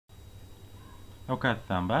أو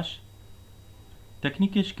كاتتان باش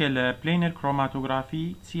تكنيكش كلا Planar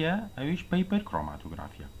Chromatography تيا أويش Paper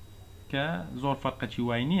Chromatography كزور فرقة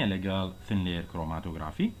شوينية لقال Thin Layer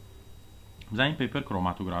Chromatography زين Paper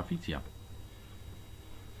Chromatography تيا.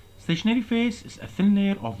 Stationary phase is a thin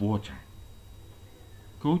layer of water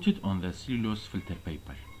coated on the cellulose filter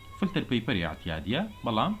paper. filter paper اعتيادية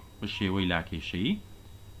بلام بالشي ويلاكي شيء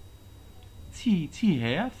تي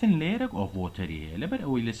هي thin layer of water هي لبر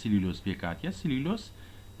أوي للسليلوز بيكاتيا سليلوز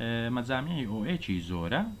مزامعي او اتش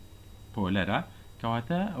زورا بولارا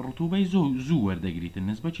كواتا رطوبة زور دقريت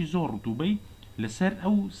النسبة زور رطوبة لسر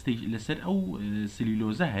او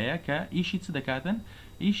سليلوزة هي كايشي تصدكاتن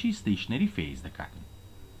ايشي stationary phase دكاتن.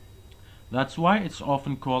 That's why it's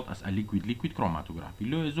often called as a liquid chromatography.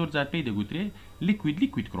 لو زور زاد بيدا قلتري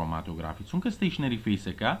liquid chromatography. سونك stationary phase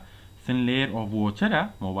كا thin layer of water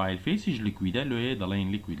mobile phase is liquid لو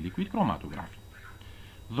دلين liquid chromatography.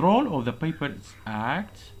 The role of the paper is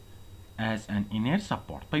act as an inert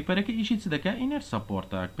support. paper كا إيشي تصدكا inert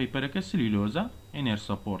support. paper كا cellulose inert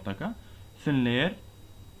support كا thin layer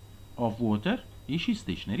of water إيشي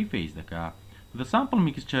stationary phase دكا. The sample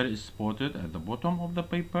mixture is spotted at the bottom of the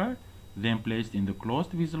paper, then placed in the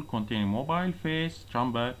closed vessel containing mobile phase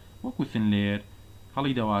chamber وكو thin layer.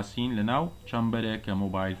 هلي دواسين لناو chamber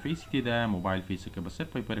كموبايل phase تدا موبايل phase كبسر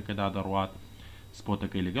paper كدا دروات سبوتا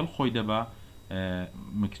كيلقل خوي دبا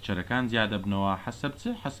ميكستشر كان زيادة بنوا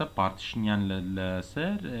حسب بارتيشنيان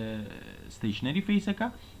للسر stationary phase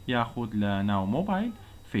كا ياخد لناو موبايل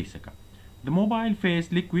phase كا. The mobile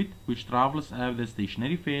phase liquid which travels out the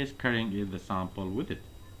stationary phase carrying the sample with it.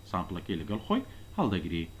 sample كيلقل خوي هل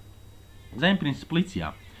دقري زين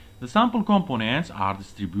principle. The sample components are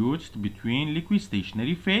distributed between liquid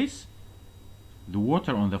stationary phase, the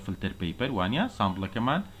water on the filter paper وانيا sample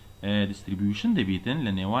كمان distribution دبيتن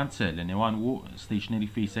لنوان stationary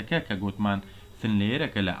phase كقوت من thin layer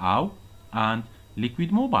كلا أو and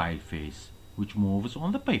liquid mobile phase which moves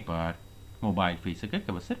on the paper. mobile phase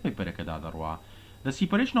كبسر paper كدا دروا. The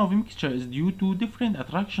separation of mixture is due to different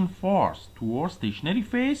attraction force towards stationary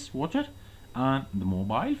phase water and the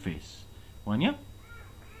mobile phase. وانيا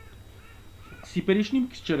separation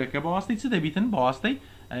mixture كبواسطة سده بيتن بواسطة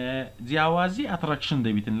جیاوازی attraction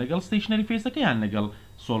دبیتن لگل stationary phase که یان لگل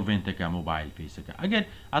solvent که mobile phase که. اگر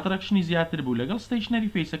attraction زیادتر بو لگل stationary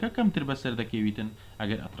phase که کم تر بسر دکی بیتن.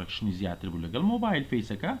 اگر attraction زیادتر بو لگل mobile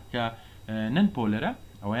phase که non polar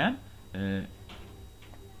اویان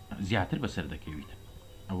زیادتر بسر دکی بیتن.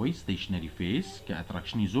 اوی stationary phase که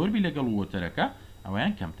attraction زور بی لگل water که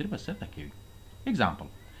اویان کم تر بسر دکی بیتن. Example.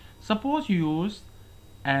 Suppose you use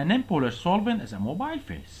a non-polar solvent as a mobile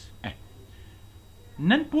phase.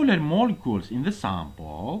 Non-polar molecules in the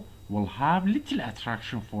sample will have little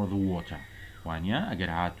attraction for the water. وانيا اگر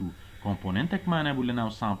هاتو componentك معنا بو لنا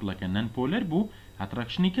sample كان non-polar بو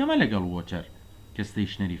attraction كما لقل water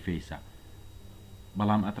كstationary phase.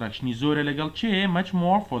 بلام attraction زورة لقل چه much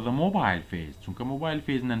more for the mobile phase. چونك mobile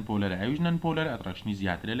phase non-polar ايوج non-polar attraction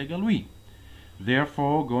زيادة لقل وي.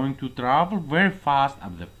 Therefore going to travel very fast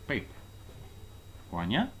up the paper.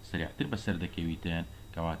 وانيا سريعتر بسر دكيويتين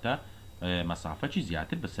كواتا مسافة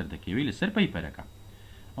زيادة بسر دكيوي لسر بيبركا.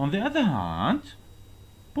 On the other hand,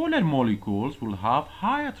 polar molecules will have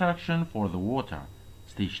high attraction for the water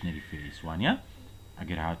stationary phase. وانيا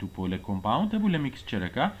اگر هاتو polar compound تبو لميكستشر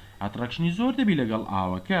كا attraction زور دبي لقل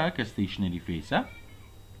آوكا كstationary phase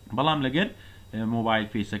بلام لقر mobile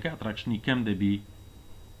phase كا attraction كم دبي.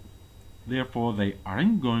 Therefore they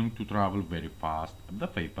aren't going to travel very fast up the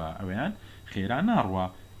paper. اوان خيرا ناروا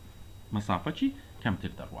مسافة كم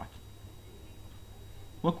تردروات.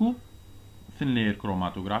 وكو thin layer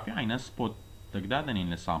chromatography عينا سبوت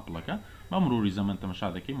تقدادنين لسامبلك بمرور زمن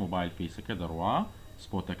تمشادكي موبايل فيسك دروا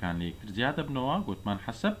سبوت كان ليكتر زيادة بنوا قلت من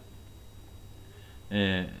حسب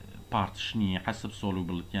بارتشني حسب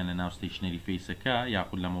solubility يعني ناو stationary فيسك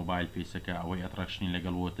ياخد لموبايل فيسك او اتراكشني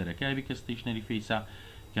لقل ووترك بك stationary فيسا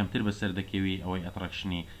كم تربسر دكيوي او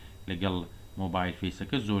اتراكشني لقل موبايل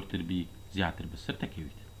فيسك زور تربي زيادة بسر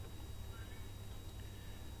تكيويت.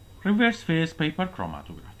 Reverse phase paper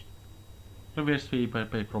chromatography. Reverse phase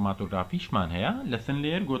paper chromatography شمان هيا لثن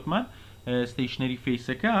layer قلت من stationary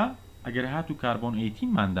phase كا اگر هاتو كربون 18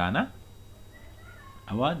 من دانا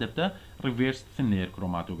او دبتا reverse thin layer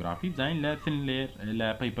chromatography زين لا thin layer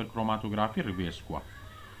لا paper chromatography reverse كوا.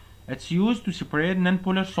 It's used to separate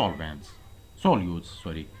non-polar solutes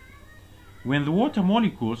sorry. When the water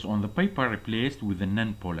molecules on the paper are replaced with a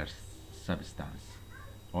non-polar substance,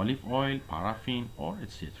 olive oil, paraffin, or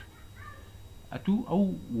etc. اتو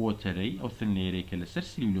او ووتري او thin layer كلا سر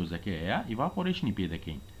سليلوزا كايا evaporation بيدا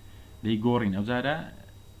كين. دي غورين او زادا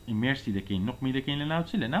immerse دكين نقمي دكين لناو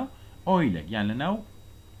تسلناو oilek یان لەناو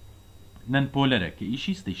non polar کە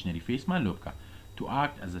ئیشی stationary phase مان لۆ بکە to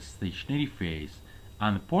act as a stationary phase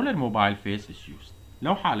and polar mobile phase is used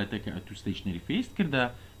لەو حالەتە کە ئەتو stationary phase کردە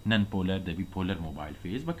non polar دەبی polar mobile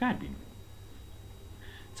phase بەکاربین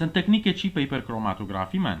چەند تەکنیکێکی paper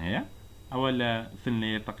chromatography مان هەیە ئەوە لە thin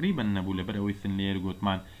layer تقریبا نەبوو لەبەر ئەوەی thin layer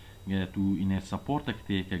گوتمان تو inert support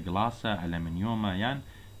کتێ کە گلاسە ئەلەمنیۆمە یان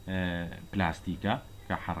پلاستیکە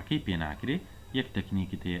کە حرەکەی پێ ناکرێ یەک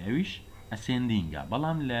تەکنیکت هەیە ئەویش ئەسێندینگە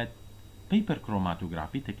بەڵام لە paper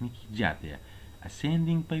chromatography تەکنیکی جات هەیە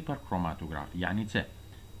ascending paper chromatography یعنی چه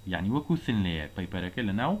یعنی وەکو thin layer پیپەرەکە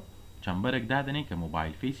لەناو چەمبەرێک دادەنێ کە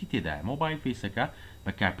mobile face تێدایە mobile faceەکە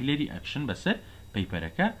بە capillary action بەسەر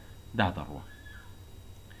پیپەرەکە دادەڕوە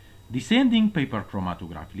descending paper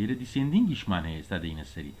chromatography لێرە descendingیشمان هەیە ئێستا دەینە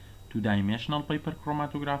سەری two-dimensional paper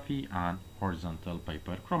chromatography and horizontal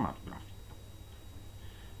paper chromatography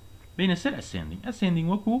بینە سەر ascending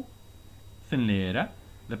وەکو thin layer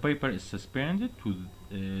the paper is suspended to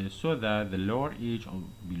so that the lower edge of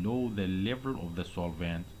below the level of the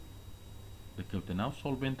solvent دەکەوتە ناو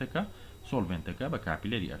solventەکە بە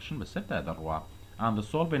capillary action بەسەر دادەڕوە and the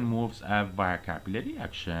solvent moves up via capillary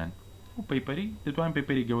action و پیپەری دەتوانین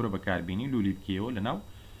پیپەری گەورە بەکاربینی لولی بکەوە لەناو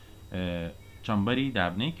چەمبەری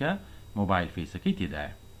دابنەی کە مۆبایل فیسەکەی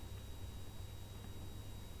تێدایە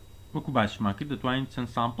وەکو باشمان کرد دەتوانین چەند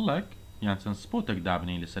سامپڵێک یان چەند سپۆتێک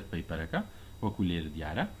دابنەی لەسەر پیپەرەکە وەکو لێرە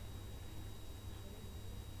دیارە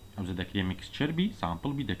ئەوزە دەکرێت میکسچەر بی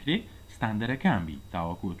سامپڵ بی دەکرێت ستاندەرەکان بی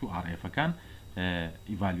تاوەکو تو RF-ەکان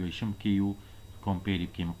ئیڤالوێشن بکەی و کۆمپێری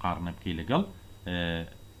بکەی مقارنە بکەی لەگەڵ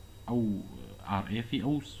ئەو RF-ی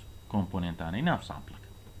ئەو کۆمپۆنێنتانەی ناو سامپڵەکە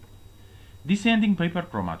descending paper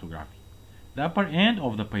chromatography the upper end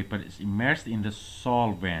of the paper is immersed in the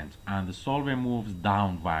solvent and the solvent moves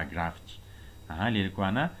down via gravity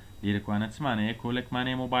لێرەکوانە چمانەیە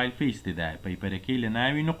کۆلێکمانەیە مۆبایل فیس تێدایە پیپەرەکەی لە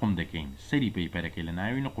ناوی نقم دەکەین سەری پیپەرەکەی لە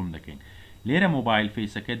ناوی نقم دەکەین لێرە مۆبایل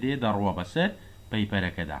فیسەکە دێ دەڕوە بەسەر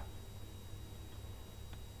پیپەرەکەدا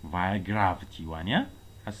via gravity وانە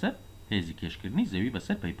حەسەب هێزی کێشکردنی زەوی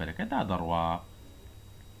بەسەر پیپەرەکەدا دەڕوە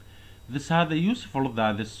This had the useful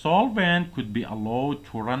that the solvent could be allowed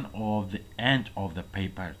to run off the end of the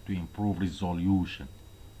paper to improve resolution.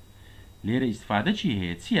 لێرە ئیسفادە چی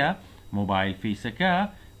هەیە چییە؟ مۆبایل فیسەکە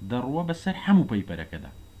دەڕوە بەسەر هەموو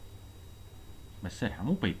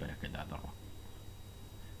پیپەرەکەدا دەڕوە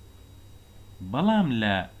بەڵام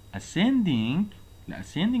لە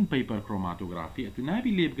ascending paper chromatography ئەتو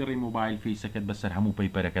نابی لێ بگەڕی مۆبایل فیسەکەت بەسەر هەموو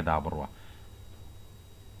پیپەرەکەدا بڕوە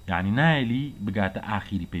یعنی نایلی بگاتە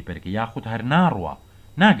ئاخیری پیپەرەکە یاخود هەر ناڕوە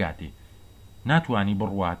ناگاتێ ناتوانی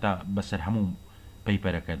بڕواتە بەسەر هەموو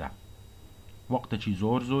پیپەرەکەدا وەقتەکی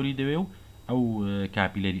زۆری دەوێ و ئەو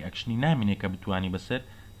کاپیلەری ئەکشنی نامینێ کە بتوانی بەسەر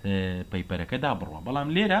پیپەرەکەدا بڕوە بەڵام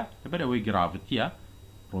لێرە لەبەر ئەوەی گراڤتیە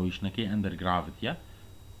ڕۆیشتنەکەی ئەندەر گراڤتیە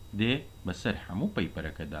دێ بەسەر هەموو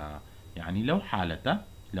پیپەرەکەدا یعنی لەو حالەتە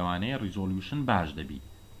لەوانەیە ریزۆلیوشن باش دەبی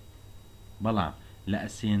بەڵام لە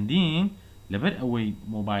ئەسێندین لەبەر ئەوەی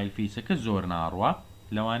مۆبایل فیسەکە زۆر ناڕوە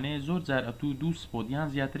لەوانەیە زۆر جار ئەتوو دوو سپۆدیان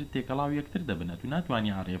زیاتر تێکەڵاو یەکتر دەبن ئەتو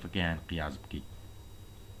ناتوانانی RF-ەکەیان قیاس بکەیت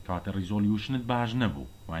کەواتە ریزۆلیوشنت باش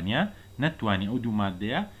نەبوو وانە نەتوانی ئەو دوو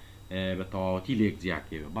مادەیە بە تەواوەتی لێک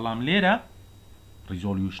جیاکەوێ بەڵام لێرە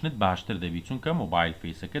ریزۆلیوشنت باشتر دەبی چونکە مۆبایل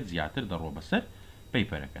فیسەکەت زیاتر دەڕۆ بەسەر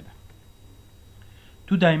پیپەرەکەدا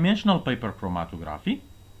two-dimensional paper chromatography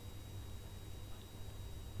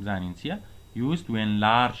زانین چییە؟ used when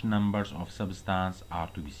large numbers of substance are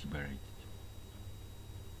to be separated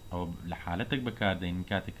ئەو لە حالەتێک بەکاردێنین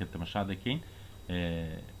کاتێک کە تەمەشا دەکەین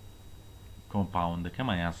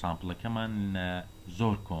کۆمپاوندەکەمان یان سامپڵەکەمان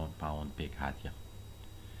زۆر کۆمپاوند پێک هاتیە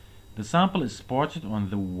The sample is spotted on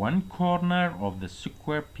the one corner of the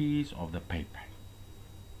square piece of the paper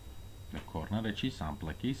لە کۆرنەرێکی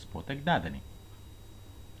سامپڵەکەی سپۆتێک دادەنی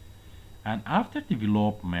and after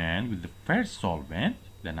development with the first solvent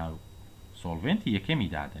لەناو solvent یەکەمی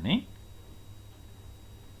دادەنی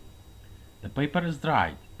the paper is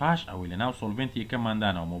dried پاش ئەوەی لەناو solvent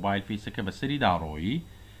یەکەماندانەوە مۆبایل فیسەکە بەسەری داڕۆیی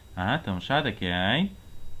تەماشا دەکەین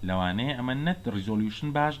لەوانەیە ئەمە نەت ریزۆلیوشن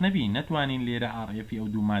باش نەبی نەتوانین لێرە RF ئەو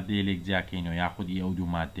دوو مادەیە لێک جیاکەینەوە یاخودی ئەو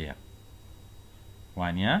دوو مادەیە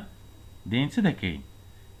وانە دێن چ دەکەین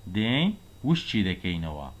دێن وشتی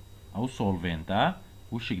دەکەینەوە ئەو solventە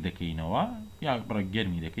وشک دەکەینەوە یا بڕێک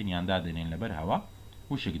گەرمی دەکەین یان دادەنێن لەبەر هەوا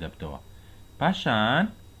وشک دەبتەوە پاشان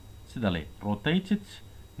چ دەڵێ rotated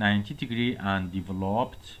 90 degree and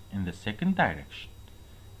developed in the second direction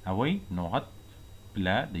ئەوەی 90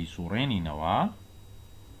 پلە دەیسوڕێنینەوە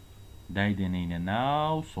دایدێنینە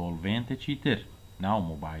ناو سۆڵڤێنتێکی تر ناو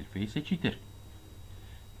مۆبایل فیسێکی تر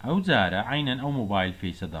ئەو جارە عینەن ئەو موبایل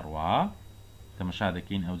فیسە دەڕوا تەمەشا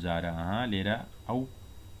دەکەین ئەو جارە لێرە ئەو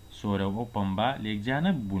سۆرە و ئەو پەمبە لێکجا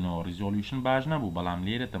نەبوونەوە ریزۆلیوشن باش نەبوو بەڵام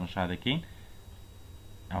لێرە تەمەشا دەکەین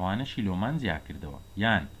ئەوانە شیلۆمان زیا کردەوە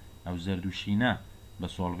یان ئەو زەردوشینە بە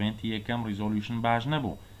سۆلڤێنتی یەکەم ریزۆلیوشن باش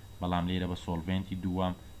نەبوو بەڵام لێرە بە سۆلڤێنتی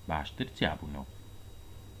دووەم باشتر چابوونەوە.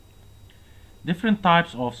 Different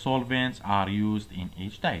types of solvents are used in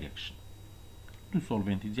each direction. دوو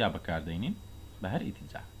سۆلڤێنتی جیا بەکاردەینین بە هەر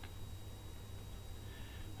ئیتیجا.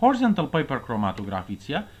 Horizontal paper chromatography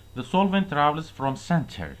چیە؟ The solvent travels from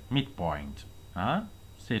center midpoint.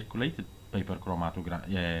 Circulated paper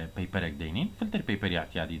chromatography paperێک دەینین فلتر پیپەری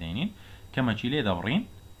احتیاطی دەینین کەمەچی لێ دەبڕین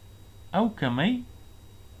ئەو کەمەی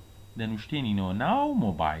دەنوشتێنینەوە ناو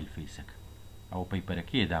مۆبایل فیسەکە ئەو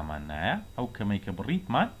پیپەرەکەیە دامان نایە ئەو کەمەی کە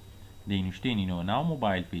بڕیتمان دەینوشتێنینەوە ناو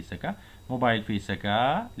مۆبایل فیسەکە مۆبایل فیسەکە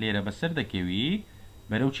لێرە بەسەر دەکەوی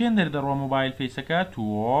بەرەو چێن دەردەڕۆ مۆبایل فیسەکە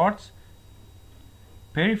towards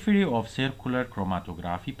periphery of circular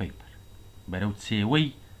chromatography paper بەرەو چێوەی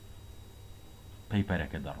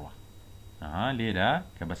پیپەرەکە دەڕۆ لێرە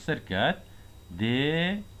کە بەسەر کات دێ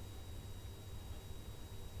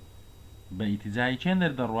بە ئیتیجای چێن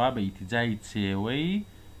دەردەڕوا بە ئیتیجای چێوەی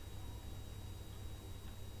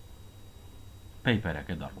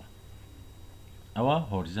پیپەرەکە دەڕۆ ئەوە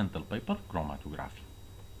horizontal paper chromatography.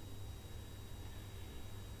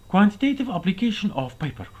 Quantitative application of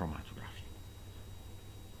paper chromatography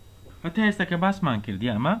هەتا ئێستا کە باسمان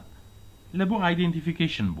کردی ئەمە لە بۆ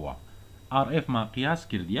identification بووە RF مان قیاس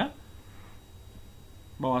کردیە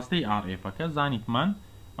بەواستەی RF-ەکە زانیتمان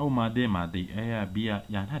ئەو مادەی ئەیە بیە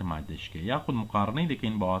یان هەر مادەشکە یاخود مقارنەی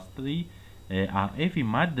دەکەین بەواستەی RF-ی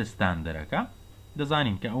مادە ستاندەرەکە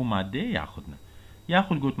دەزانین کە ئەو مادەیە یاخودنە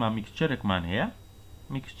یاخود گوتمان میکسچەرێکمان هەیە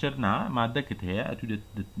میکسچەر مادەکت هەیە ئەتو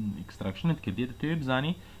ئەکستراکشنت کردێت دەتەوێت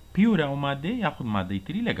بزانی پیورە ئەو مادەیە یاخود مادەی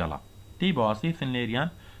تری لەگەڵا تێی بەواستەی فنلێریان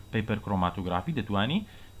پیپەر کڕۆماتۆگرافی دەتوانی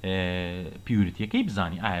پیورەتیەکەی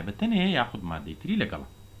بزانی ئایا بەتەنە هەیە یاخود مادەی تری لەگەڵا.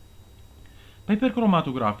 پیپەر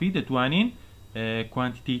کڕۆماتۆگرافی دەتوانین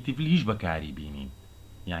کوانتیتیڤلیش بەکاری بینین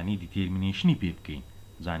یعنی دیتێرمینێشنی پێ بکەین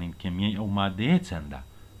زانین کەمیای ئەو مادەیە چەندە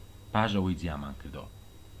پاش ئەوەی جیامان کردەوە.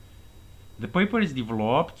 The paper is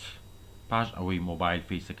developed پاش ئەوەی مۆبایل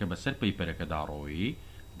فیسەکە بەسەر پیپەرەکە داڕۆی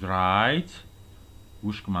dried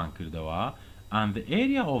وشکمان کردەوە and the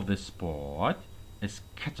area of the spot is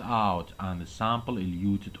cut out and the sample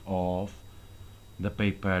eluted off the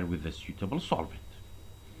paper with the suitable solvent.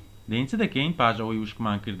 دەین چ دەکەین پاش ئەوەی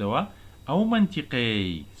وشکمان کردەوە ئەو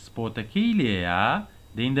منتیقەی سپۆتەکەی لێیە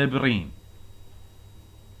دەین دەبڕین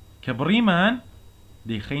کە بڕیمان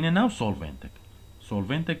دەیخەینە ناو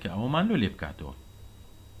سۆلڤێنتە کە ئەوەمان لۆ لێ بکاتەوە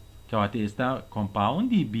کەواتە ئێستا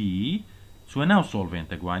کۆمپاوندی بی چووە ناو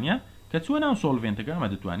سۆلڤێنتە گوانیە کە چووە ناو سۆلڤێنتەکە ئەمە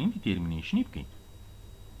دەتوانین دیتێرمینێشنی بکەین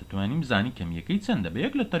دەتوانین بزانین کەمیەکەی چەندە بە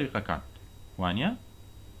یەک لە تەریقەکان وانە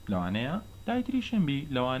لەوانەیە دایتریشن بی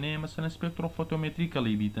لەوانەیە مەسەلەن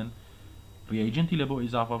سپێکترۆفۆتۆمێتریکەڵی بیتن ریاجنتی لە بۆ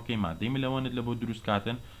ئیزافە بکەین مادەی ملەوەنت لە بۆ دروست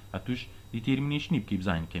کاتن ئەتوش دیتێرمینێشنی بکەی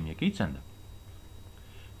بزانین کەمیەکەی چەندە.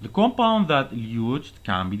 The compound that elutes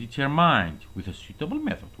can be determined with a suitable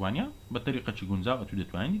method. وانیا بە طریقەی گونجاو ئەتو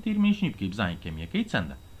دەتوانین دیتێرمینێشنی بکەی بزانین کەمیەکەی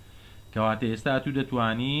چەندە کەواتە ئێستا ئەتو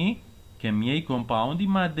دەتوانی کەمیەی کۆمپاوندی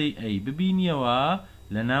مادەی ئەی ببینیەوە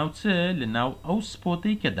لە ناو چ لە ناو ئەو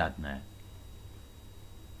سپۆتەی کە دادنایە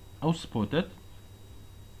ئەو سپۆتت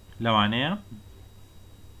لەوانەیە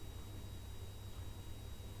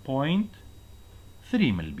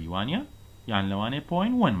 0.3 ملبی وانە یان لەوانەیە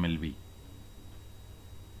 0.1 ملبی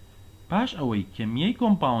پاش ئەوەی کەمیەی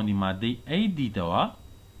کۆمپاوندی مادەی ئەی دیتەوە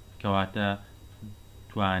کەواتە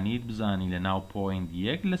توانیت بزانی لە ناو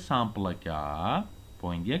 0.1 لە سامپڵەکە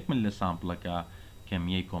 0.1 مل لە سامپڵەکە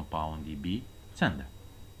کەمیەی کۆمپاوندی بی چەندە.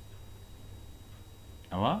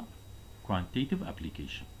 ئەوە quantitative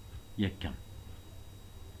application یەکەم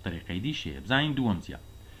طریقەی دیشەیە بزانین دووەم چیە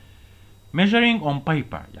measuring on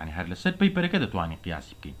paper یعنی هەر لەسەر پیپەرەکە دەتوانین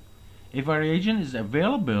قیاسی بکەین. If a reagent is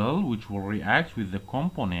available which will react with the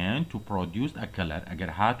component to produce a color ئەگەر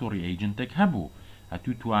هاتو reagentێک هەبوو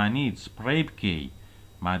ئەتو توانیت سپڕێ بکەی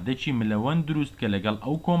مادەی ملەوەن دروست کە لەگەڵ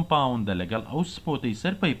ئەو کۆمپاوندە لەگەڵ ئەو سپۆتەی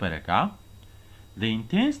سەر پیپەرەکە the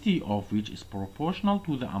intensity of which is proportional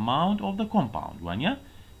to the amount of the compound وانە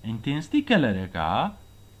intensity کەلەرەکە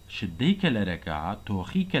شدەی کەلەرەکە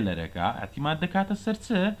تۆخی کەلەرەکە ئەتیماد دەکاتە سەر چ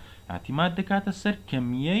ئەتیماد دەکاتە سەر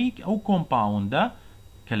کەمیەی ئەو کۆمپاوندە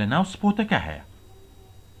کە لە ناو سپۆتەکە هەیە.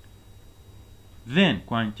 Then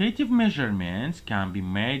quantitative measurements can be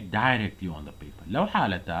made directly on the paper لەو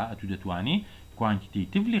حالەتە ئەتو دەتوانی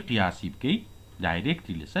quantitatively قیاسی بکەی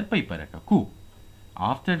directly لەسەر پیپەرەکە کو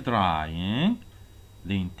after drying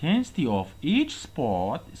The intensity of each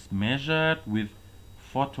spot is measured with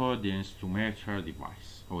photodensitometer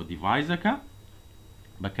device. هو device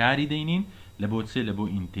بكاري دينين لبو تسي لبو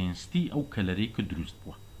intensity أو كالوري كدروست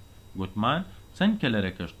بوا. قوتمان سن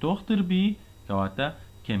كالوريكش توختر بي كواتا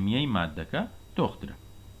كمية مادك توختر.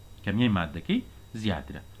 كمية مادكي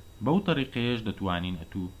زيادة. بو طريقيش دتوانين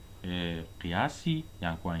أتو قياسي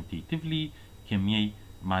يعني quantitatively كمية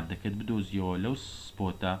مادك بدوزيو لو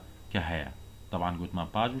سبوتا كهيا. طبعا قلت ما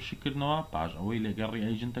باج وشكل نوع باج أوي لقى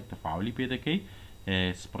رياجنتك تفاعلي بيدكي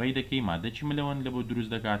سبراي دكي مادة شي ملون لبو دروز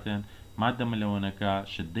دكاتن مادة ملونك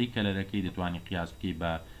شدي كالركي دتواني قياس بكي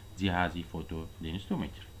با جهازي فوتو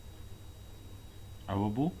دينستومتر أو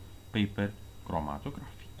بو بيبر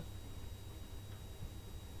كروماتوغراف.